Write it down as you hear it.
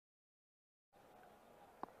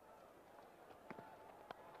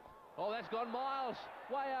Oh, that's gone miles,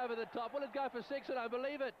 way over the top. Will it go for six? I don't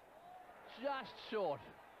believe it. Just short.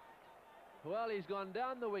 Well, he's gone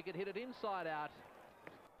down the wicket, hit it inside out.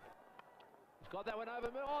 He's got that one over.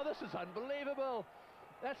 Oh, this is unbelievable.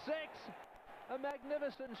 That's six. A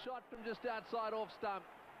magnificent shot from just outside off stump.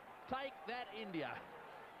 Take that, India.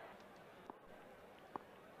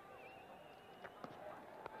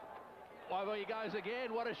 Over he goes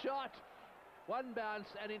again. What a shot. One bounce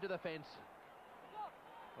and into the fence.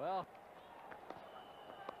 Well,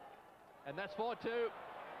 and that's 4-2.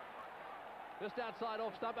 Just outside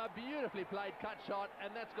off stump, a beautifully played cut shot,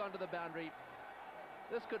 and that's gone to the boundary.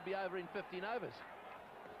 This could be over in 15 overs.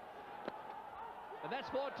 And that's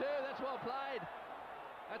 4-2, that's well played.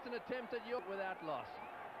 That's an attempt at York without loss.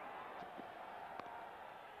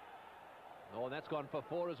 Oh, and that's gone for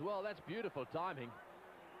four as well. That's beautiful timing.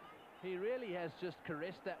 He really has just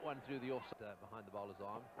caressed that one through the offside behind the bowler's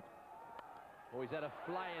arm. Oh, he's had a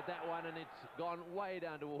flay at that one, and it's gone way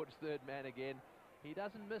down towards third man again. He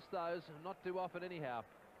doesn't miss those, not too often anyhow.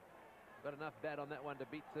 Got enough bat on that one to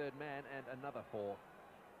beat third man, and another four.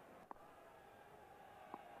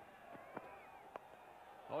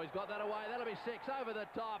 Oh, he's got that away. That'll be six over the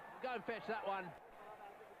top. Go and fetch that one.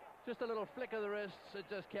 Just a little flick of the wrists. It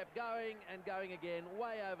just kept going and going again,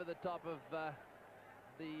 way over the top of the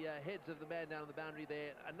heads of the man down on the boundary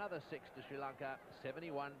there. Another six to Sri Lanka,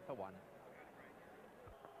 71 for one.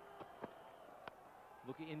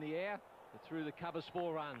 Looking in the air, through the covers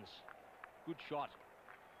 4 runs. Good shot.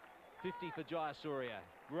 50 for Jayasuriya.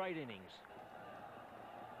 Great innings.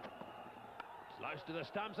 Close to the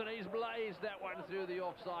stumps, and he's blazed that one through the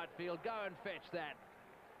offside field. Go and fetch that.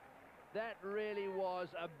 That really was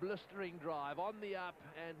a blistering drive on the up,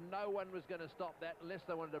 and no one was going to stop that unless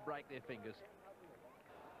they wanted to break their fingers.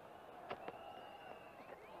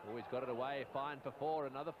 Oh, he's got it away. Fine for four.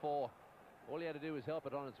 Another four. All he had to do was help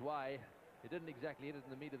it on its way. He didn't exactly hit it in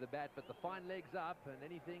the meat of the bat, but the fine leg's up, and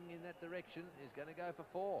anything in that direction is going to go for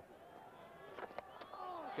four.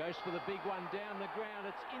 Goes for the big one down the ground.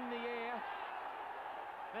 It's in the air,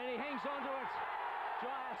 and he hangs on to it.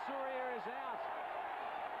 Jayasuriya is out.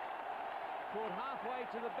 Caught halfway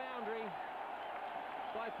to the boundary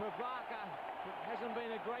by Prabhakar. It hasn't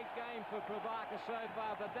been a great game for Prabhakar so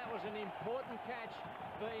far, but that was an important catch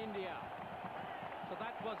for India. So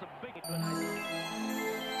that was a big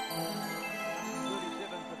 37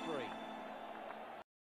 for 3.